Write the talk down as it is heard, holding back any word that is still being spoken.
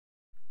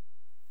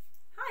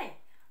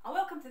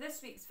welcome to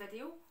this week's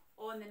video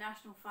on the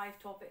National 5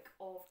 topic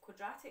of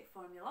quadratic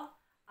formula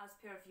as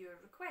per viewer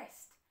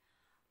request.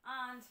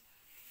 And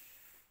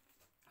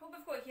what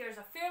we've got here is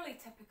a fairly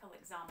typical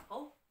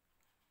example.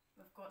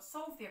 We've got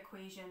solve the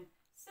equation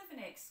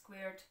 7x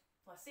squared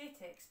plus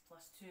 8x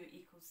plus 2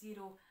 equals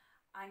 0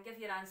 and give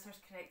your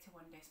answers correct to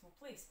one decimal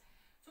place.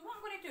 So what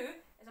I'm going to do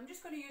is I'm just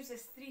going to use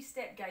this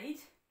three-step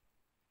guide.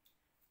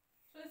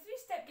 So the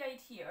three-step guide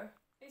here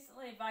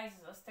basically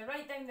advises us to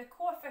write down the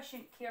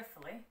coefficient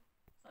carefully,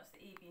 so that's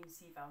the a, b and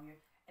c value,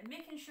 and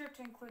making sure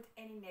to include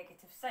any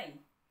negative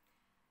sign.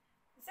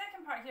 The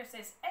second part here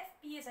says if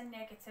b is a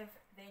negative,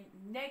 then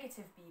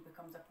negative b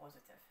becomes a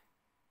positive.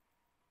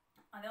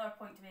 And the other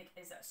point to make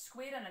is that a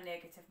square and a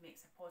negative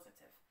makes a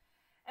positive.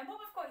 And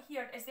what we've got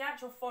here is the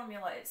actual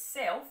formula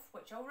itself,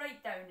 which I'll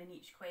write down in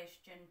each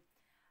question,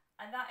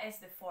 and that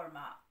is the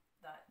format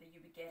that you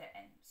would get it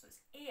in. So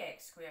it's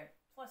ax squared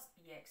plus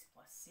bx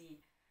plus c.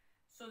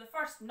 So the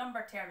first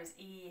number term is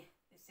a,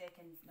 the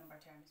second number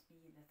term is b,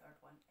 and the third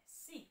one is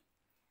c.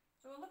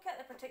 So we'll look at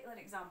the particular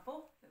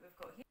example that we've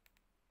got here.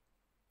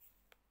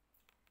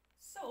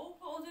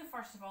 So what I'll do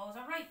first of all is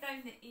I'll write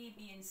down the a,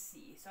 b and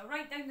c. So I'll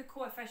write down the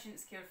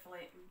coefficients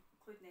carefully,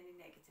 including any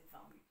negative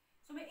value.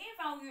 So my a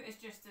value is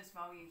just this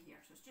value here,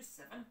 so it's just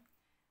 7.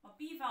 My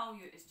b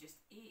value is just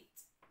 8,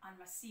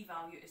 and my c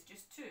value is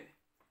just 2.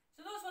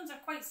 So those ones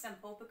are quite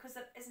simple because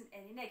there isn't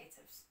any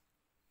negatives.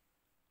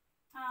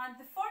 And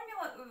the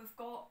formula that we've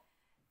got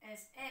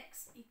is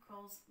x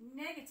equals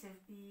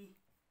negative b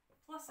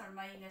plus or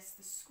minus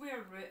the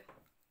square root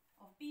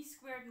of b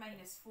squared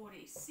minus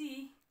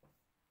 4ac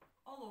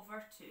all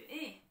over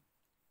 2a.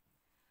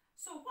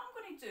 So what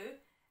I'm going to do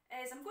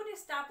is I'm going to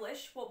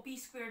establish what b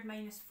squared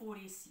minus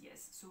 4ac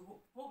is,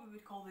 so what we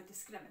would call the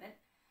discriminant.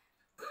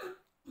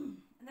 And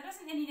there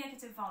isn't any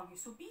negative value,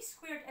 so b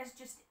squared is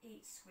just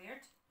 8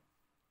 squared.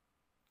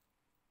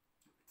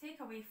 Take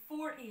away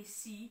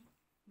 4ac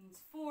means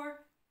 4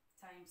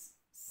 times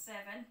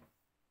 7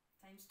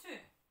 times 2.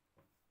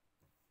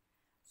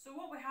 So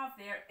what we have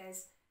there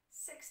is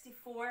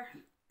 64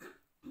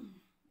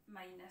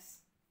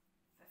 minus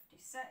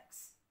 56,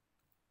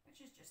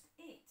 which is just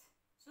 8.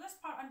 So this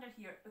part under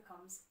here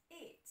becomes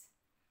 8.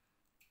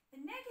 The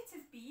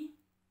negative b,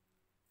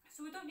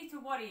 so we don't need to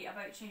worry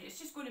about changing,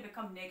 it's just going to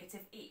become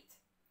negative 8.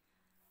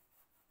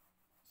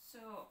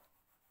 So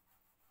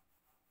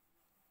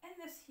in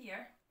this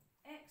here,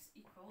 x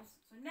equals,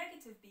 so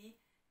negative b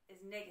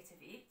is negative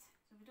 8,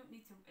 so we don't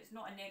need to, it's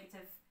not a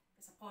negative,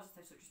 it's a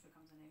positive, so it just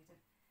becomes a negative,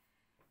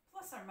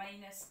 plus or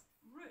minus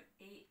root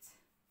 8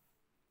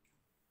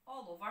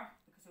 all over,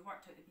 because we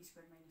worked out the b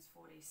squared minus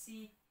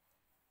 4ac,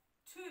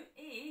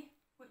 2a,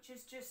 which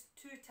is just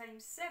 2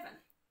 times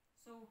 7.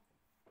 So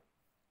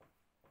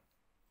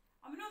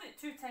I know that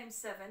 2 times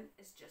 7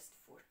 is just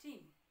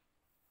 14.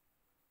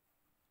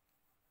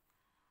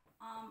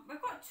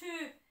 We've got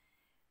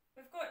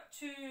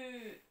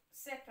two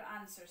separate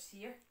answers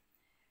here.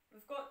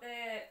 We've got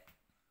the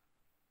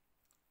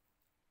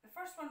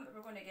first one that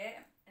we're going to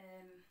get,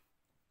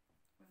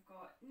 we've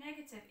got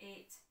negative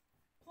 8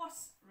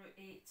 plus root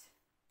 8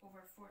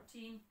 over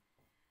 14,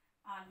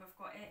 and we've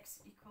got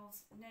x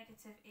equals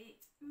negative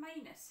 8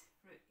 minus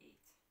root 8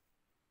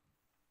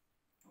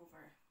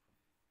 over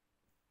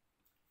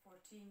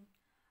 14,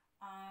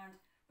 and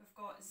we've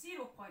got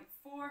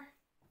 0.4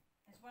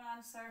 is one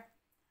answer,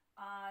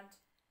 and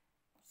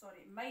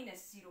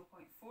minus 0.4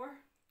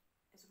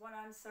 is one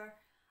answer,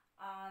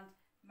 and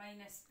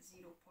minus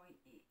 0.8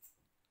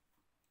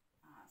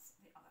 as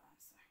the other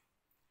answer.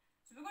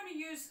 So we're going to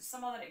use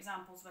some other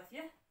examples with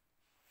you.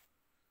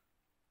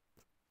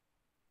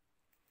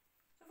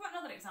 So I've got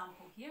another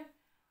example here,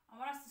 and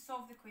we're asked to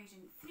solve the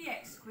equation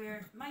 3x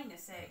squared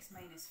minus x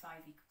minus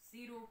 5 equals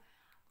 0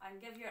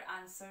 and give your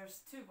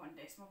answers to one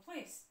decimal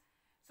place.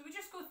 So we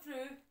just go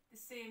through the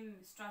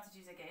same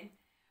strategies again.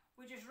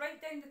 We just write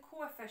down the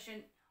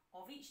coefficient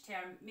of each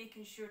term,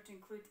 making sure to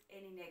include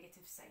any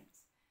negative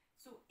signs.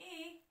 So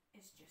a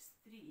is just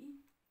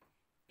 3,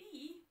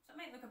 b, so it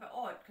might look a bit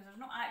odd because there's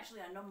not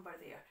actually a number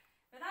there,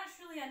 but that's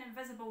really an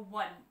invisible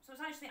 1, so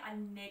it's actually a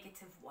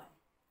negative 1.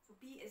 So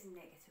b is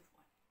negative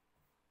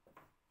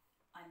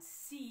 1. And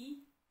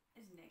c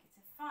is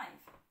negative 5.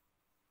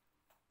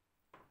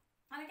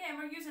 And again,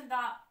 we're using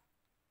that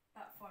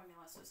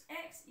formula, so it's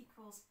x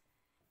equals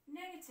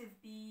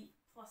negative b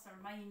plus or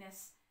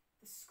minus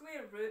the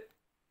square root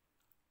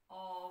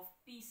of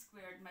b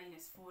squared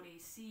minus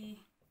 4ac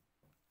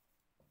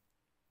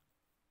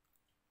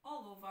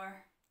all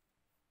over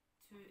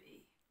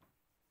 2a.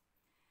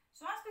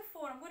 So as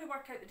before, I'm going to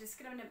work out the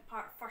discriminant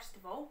part first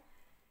of all.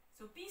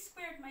 So b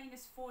squared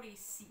minus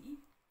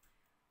 4ac,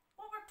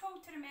 what we're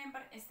told to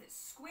remember is that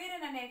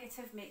squaring a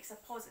negative makes a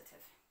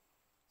positive.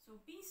 So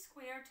b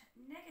squared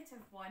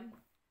negative 1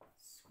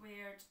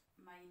 squared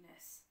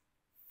minus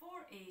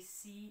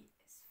 4ac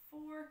is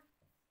 4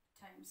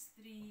 times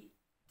 3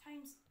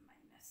 times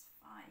minus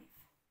 5.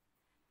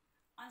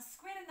 And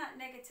squaring that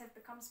negative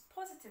becomes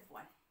positive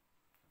 1.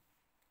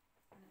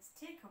 And it's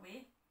take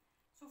away.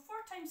 So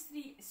 4 times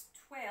 3 is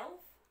 12.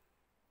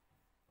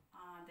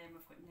 And then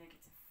we've got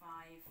negative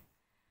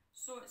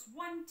So it's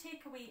 1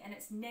 take away and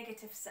it's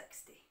negative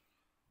 60.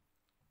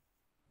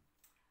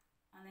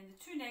 And then the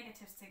two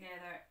negatives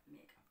together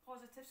make a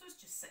positive, so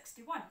it's just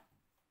 61.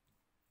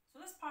 So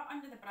this part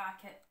under the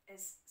bracket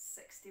is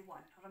 61,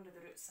 or under the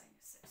root sign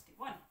is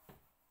 61.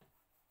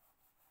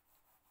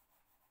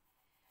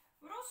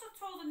 We're also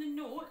told in the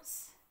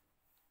notes,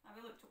 now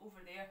we looked over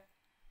there,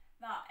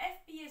 that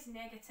if b is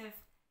negative,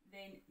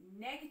 then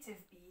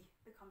negative b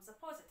becomes a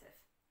positive.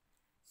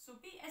 So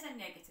b is a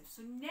negative,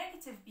 so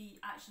negative b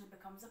actually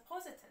becomes a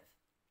positive.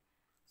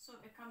 So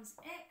it becomes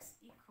x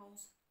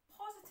equals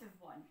positive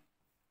 1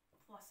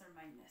 plus or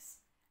minus.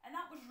 And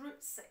that was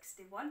root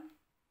 61.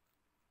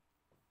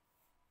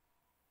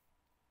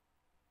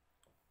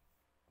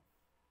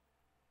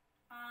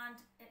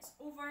 And it's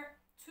over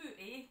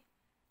 2a,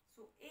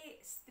 so a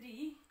is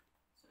 3,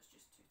 so it's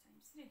just 2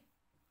 times 3.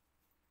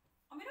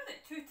 And we know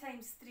that 2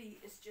 times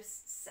 3 is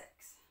just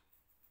 6.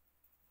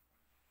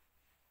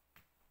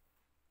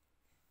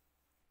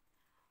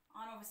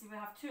 And obviously we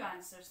have two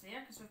answers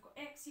there, because we've got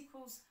x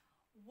equals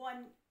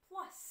 1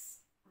 plus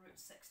root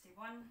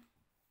 61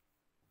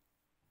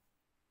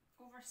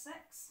 over 6.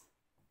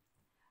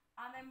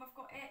 And then we've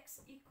got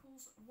x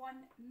equals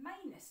 1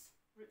 minus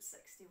root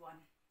 61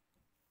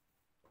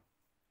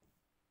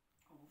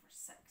 over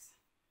 6.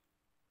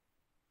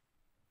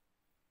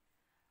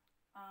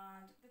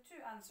 And the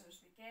two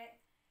answers we get,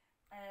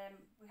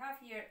 we have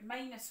here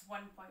minus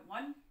 1.1,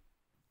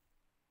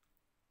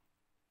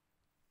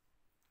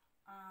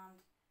 and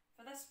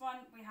for this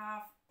one we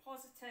have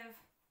positive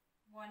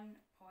 1.47,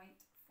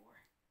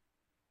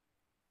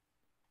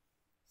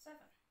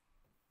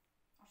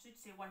 or should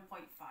say 1.5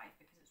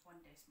 because it's 1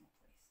 decimal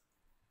place,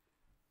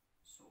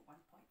 so 1.5.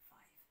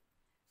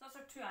 So that's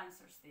our two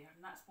answers there,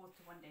 and that's both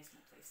to 1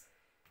 decimal place.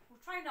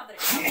 We'll try another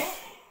example.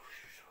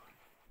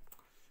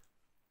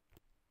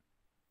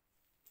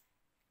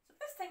 So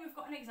this time we've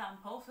got an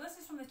example. So this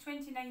is from the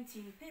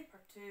 2019 paper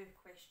 2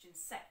 question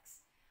 6,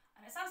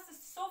 and it's asked us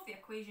to solve the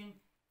equation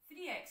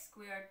 3x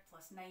squared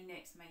plus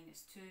 9x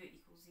minus 2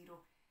 equals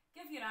 0.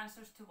 Give your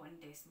answers to 1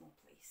 decimal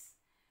place.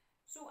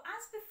 So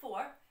as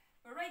before,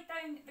 we'll write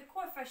down the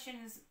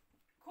coefficients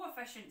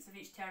of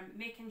each term,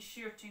 making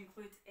sure to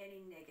include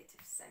any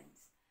negative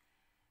signs.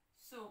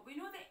 So we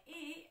know that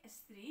a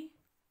is 3,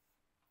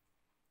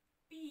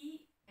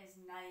 b is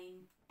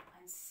 9,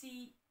 and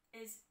c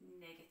is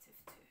negative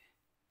 2.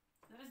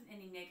 There isn't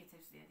any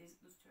negatives there, those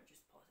two are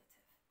just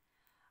positive.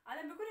 And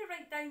then we're going to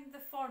write down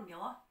the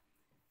formula.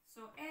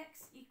 So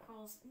x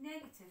equals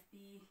negative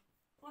b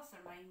plus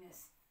or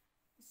minus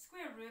the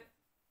square root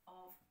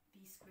of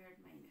b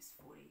squared minus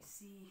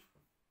 4ac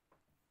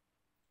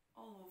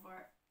all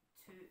over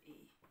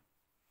 2a.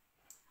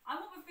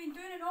 And what we've been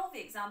doing in all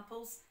the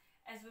examples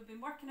is we've been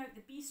working out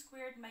the b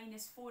squared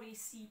minus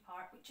 4ac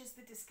part, which is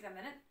the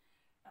discriminant.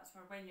 That's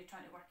where when you're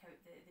trying to work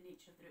out the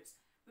nature of the roots.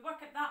 We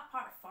work out that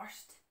part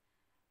first,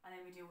 and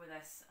then we deal with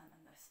this and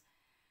then this.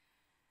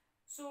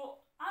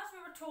 So as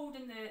we were told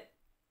in the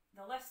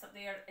list up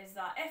there, is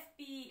that if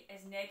b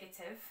is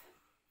negative,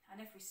 and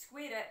if we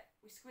square it,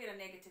 we square a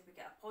negative, we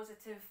get a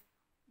positive.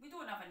 We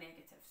don't have a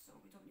negative, so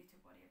we don't need to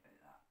worry about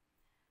that.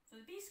 So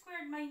the b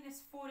squared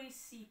minus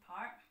 4ac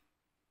part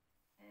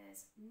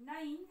is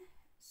 9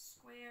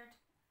 squared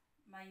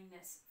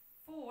minus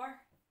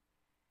 4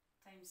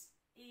 times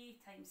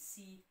a times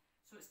c,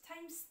 so it's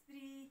times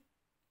 3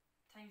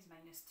 times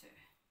minus 2.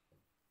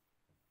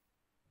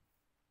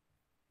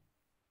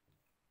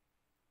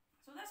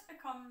 So this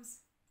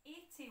becomes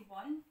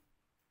 81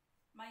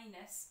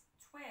 minus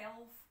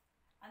 12,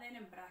 and then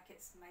in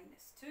brackets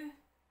minus 2.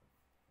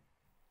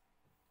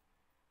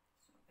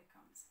 So it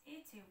becomes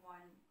 81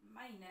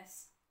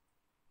 minus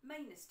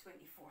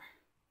 24.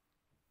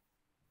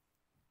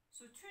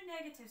 So two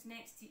negatives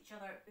next to each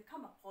other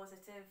become a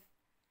positive,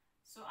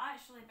 so it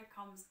actually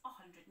becomes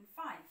 105.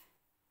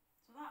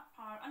 So that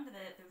part under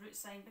the root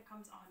sign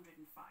becomes 105.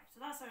 So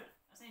that's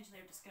essentially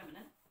our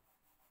discriminant.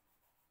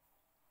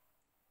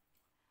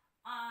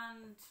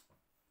 And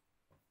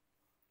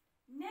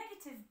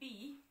negative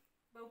b,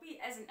 well, b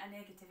isn't a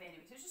negative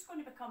anyway, so it's just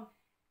going to become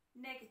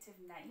negative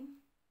 9.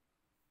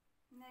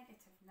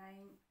 Negative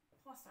 9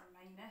 plus or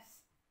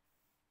minus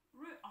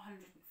root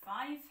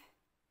 105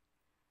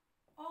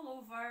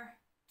 all over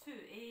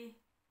 2a,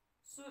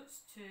 so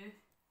it's 2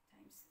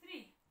 times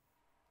 3.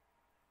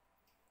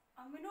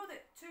 And we know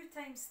that 2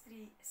 times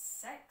 3 is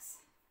 6.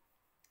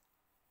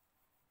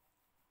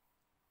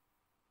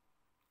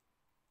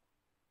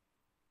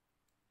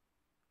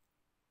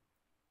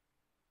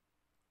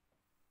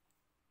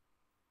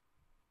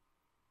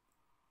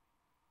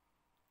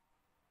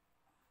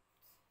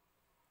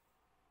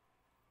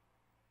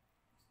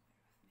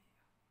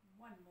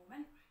 One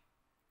moment.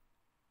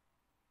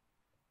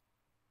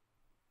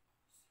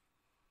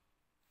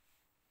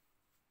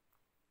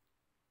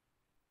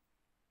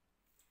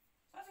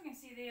 So as we can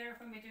see there,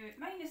 when we do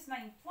minus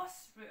 9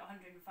 plus root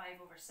 105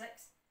 over 6,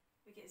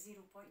 we get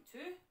 0.2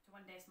 to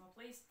 1 decimal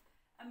place.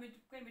 And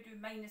when we do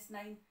minus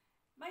 9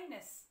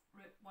 minus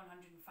root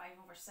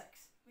 105 over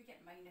 6, we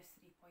get minus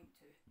 3.2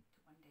 to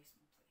 1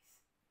 decimal place.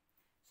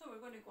 So we're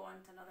going to go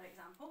on to another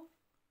example.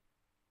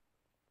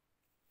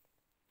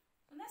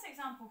 So in this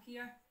example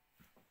here,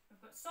 we've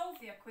got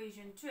solve the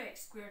equation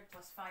 2x squared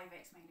plus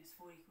 5x minus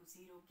 4 equals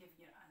 0, give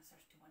your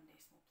answers to one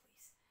decimal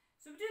place.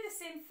 So we do the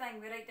same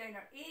thing, we write down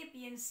our a,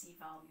 b and c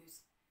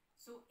values.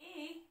 So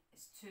a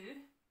is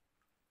 2,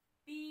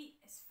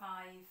 b is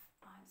 5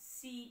 and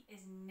c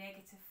is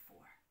negative 4.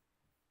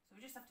 So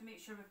we just have to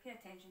make sure we pay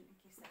attention in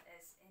case there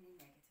is any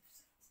negative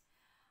signs.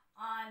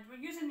 And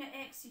we're using the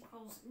x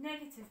equals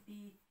negative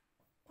b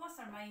plus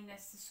or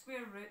minus the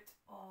square root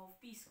of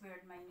b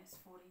squared minus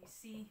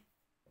 4ac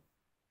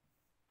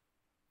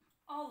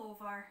all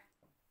over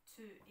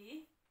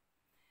 2a.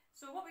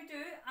 So what we do,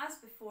 as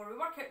before, we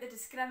work out the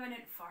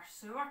discriminant first.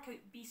 So we work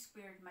out b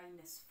squared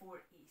minus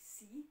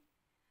 4ac.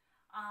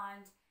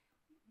 And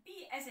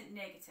b isn't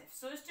negative,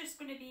 so it's just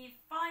going to be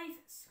 5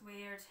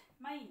 squared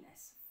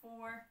minus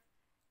 4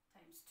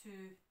 times 2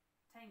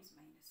 times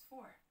minus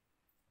 4.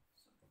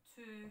 So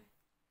 2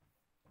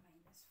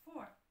 minus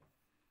 4.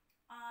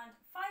 And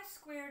 5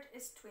 squared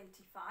is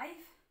 25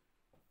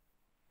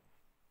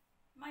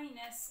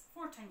 minus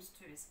 4 times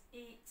 2 is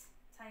 8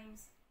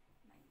 times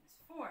minus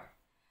 4.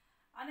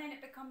 And then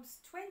it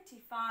becomes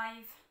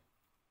 25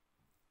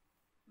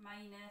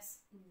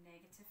 minus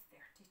negative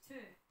 32.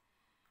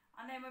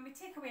 And then when we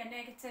take away a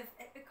negative,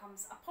 it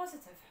becomes a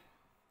positive.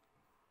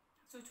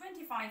 So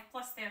 25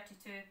 plus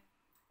 32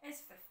 is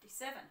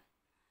 57.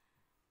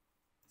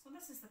 So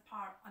this is the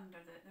part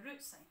under the root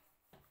sign.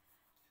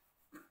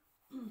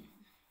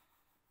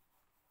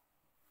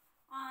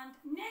 And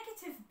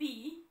negative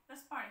b,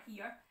 this part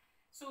here,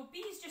 so b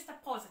is just a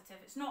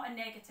positive, it's not a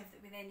negative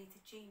that we then need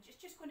to change,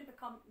 it's just going to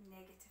become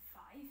negative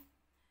 5.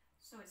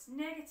 So it's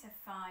negative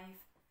 5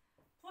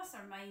 plus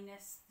or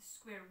minus the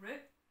square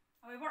root,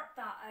 and we work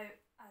that out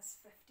as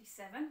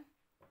 57,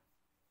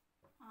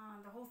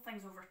 and the whole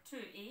thing's over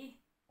 2a,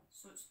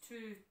 so it's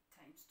 2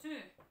 times 2.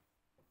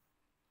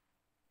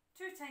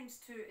 2 times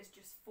 2 is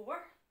just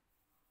 4.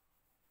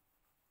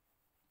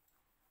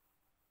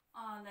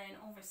 And then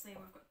obviously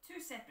we've got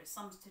two separate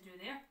sums to do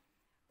there.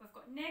 We've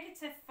got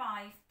negative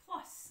 5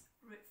 plus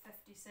root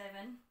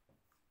 57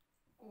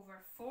 over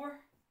 4.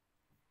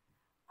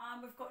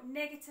 And we've got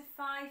negative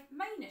 5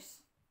 minus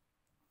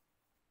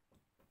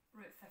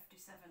root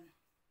 57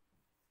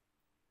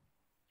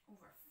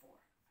 over 4.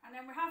 And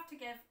then we have to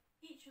give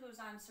each of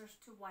those answers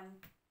to one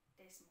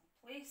decimal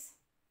place.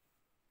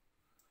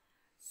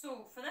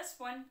 So for this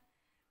one,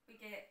 we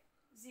get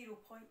 0.6.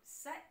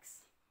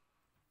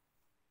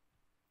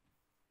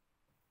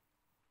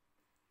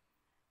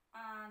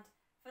 And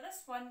for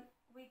this one,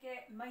 we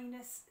get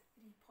minus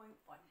 3.1.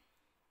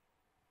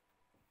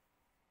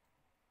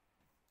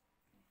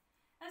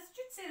 I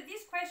should say that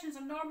these questions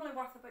are normally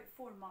worth about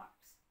 4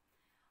 marks.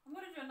 I'm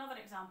going to do another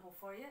example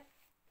for you.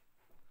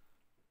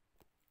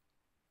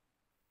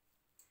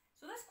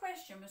 So this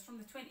question was from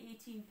the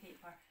 2018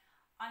 paper,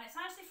 and it's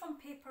actually from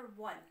paper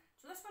 1.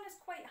 So this one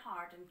is quite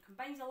hard and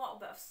combines a little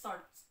bit of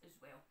surds as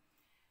well.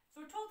 So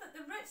we're told that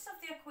the roots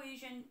of the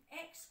equation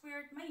x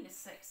squared minus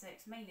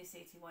 6x minus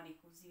 81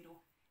 equals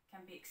 0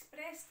 can be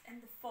expressed in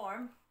the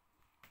form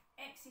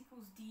x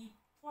equals d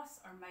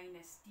plus or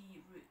minus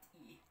d root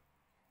e.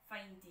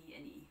 Find d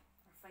and e,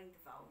 or find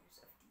the values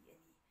of d and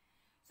e.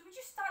 So we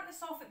just start this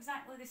off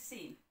exactly the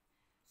same.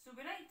 So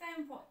we write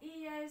down what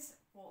a is,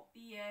 what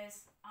b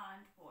is,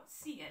 and what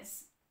c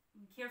is.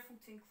 I'm careful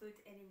to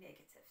include any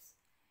negatives.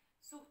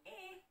 So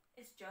a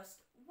is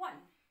just 1.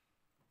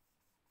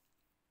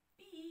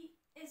 B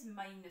is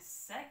minus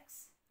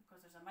 6,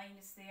 because there's a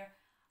minus there,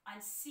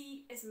 and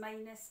c is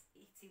minus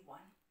 81.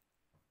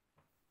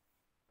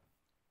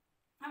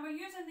 And we're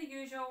using the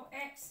usual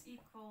x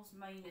equals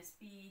minus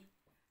b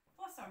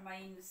plus or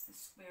minus the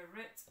square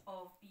root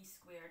of b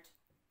squared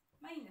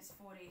minus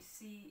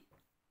 4ac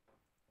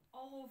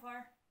all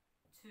over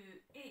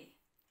 2a.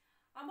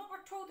 And what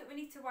we're told that we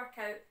need to work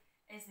out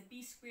is the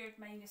b squared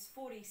minus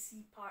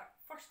 4ac part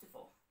first of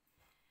all.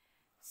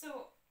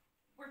 So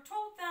we're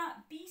told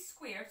that b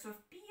squared, so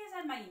if b is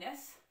a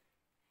minus,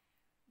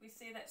 we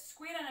say that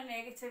squaring a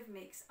negative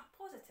makes a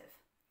positive.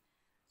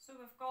 So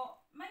we've got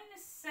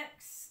minus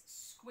 6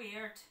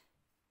 squared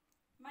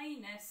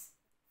minus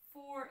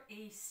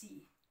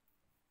 4ac.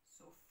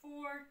 So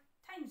 4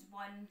 times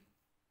 1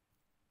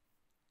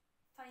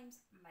 times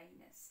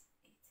minus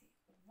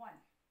 81.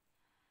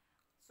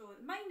 So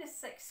minus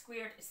 6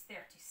 squared is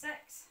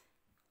 36,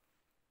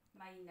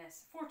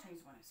 minus 4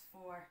 times 1 is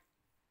 4,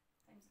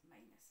 times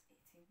minus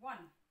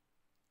 81.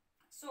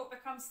 So it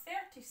becomes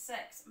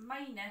 36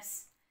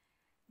 minus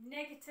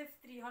negative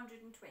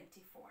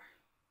 324.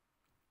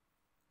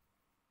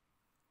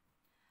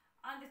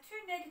 And the two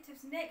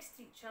negatives next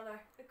to each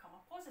other become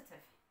a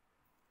positive.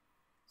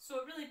 So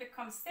it really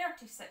becomes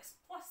 36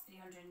 plus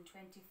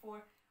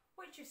 324,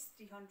 which is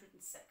 360.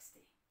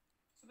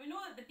 So we know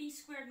that the b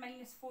squared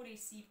minus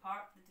 4ac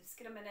part, the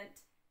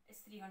discriminant,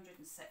 is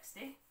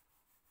 360.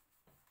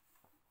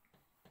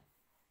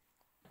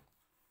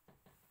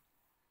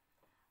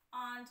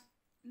 And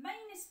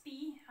minus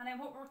b, and then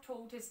what we're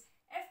told is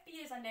if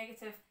b is a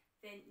negative,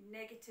 then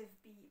negative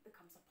b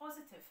becomes a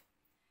positive.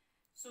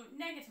 So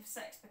negative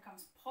 6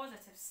 becomes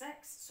positive 6,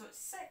 so it's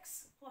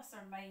 6 plus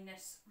or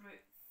minus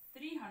root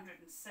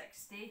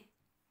 360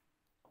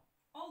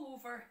 all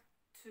over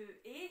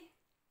 2a,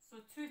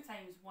 so 2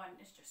 times 1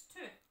 is just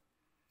 2.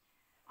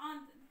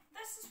 And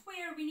this is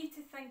where we need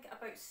to think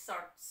about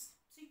surds.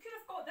 So you could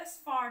have got this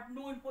far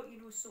knowing what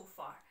you know so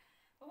far,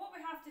 but what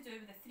we have to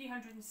do with the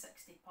 360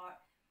 part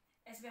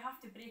is we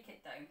have to break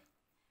it down.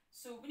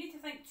 So we need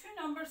to think two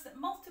numbers that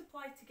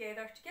multiply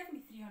together to give me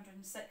 360,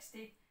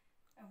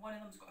 and one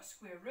of them's got a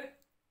square root.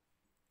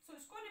 So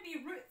it's going to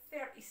be root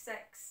 36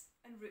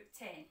 and root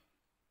 10.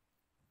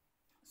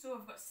 So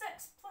we've got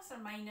 6 plus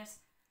or minus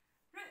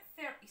root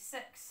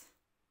 36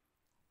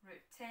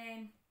 root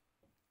 10,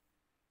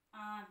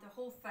 and the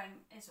whole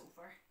thing is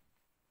over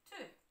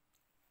 2.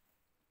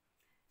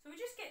 So we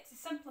just get to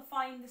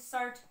simplifying the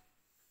surd.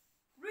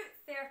 Root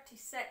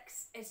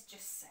 36 is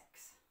just 6.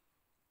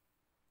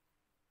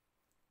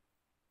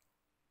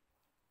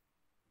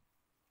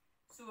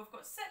 So we've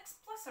got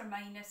 6 plus or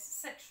minus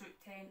 6 root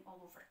 10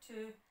 all over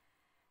 2.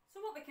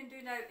 So what we can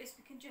do now is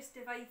we can just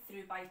divide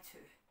through by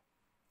 2.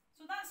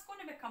 So that's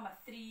going to become a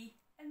 3,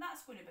 and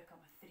that's going to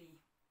become a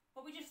 3.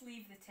 But we just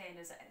leave the 10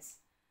 as it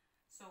is.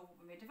 So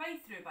when we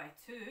divide through by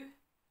 2,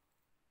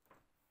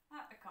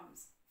 that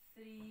becomes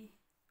 3,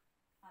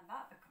 and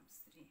that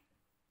becomes 3.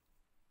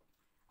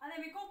 And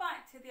then we go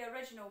back to the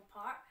original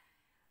part.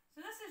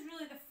 So this is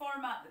really the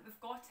format that we've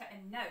got it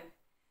in now.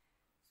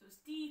 So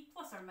it's d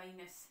plus or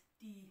minus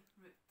d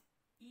root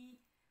e.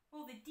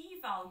 Well, the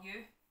d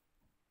value,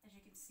 as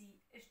you can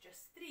see, is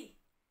just 3.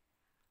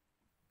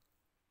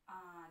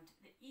 And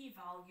the e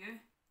value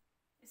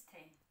is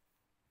 10.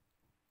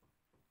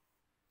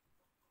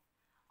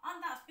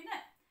 And that's been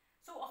it.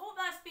 So I hope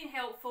that's been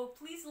helpful.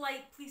 Please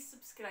like, please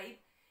subscribe.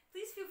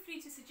 Please feel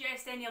free to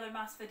suggest any other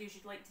maths videos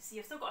you'd like to see.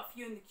 I've still got a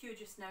few in the queue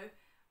just now,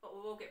 but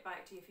we will get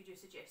back to you if you do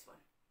suggest one.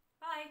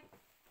 Bye!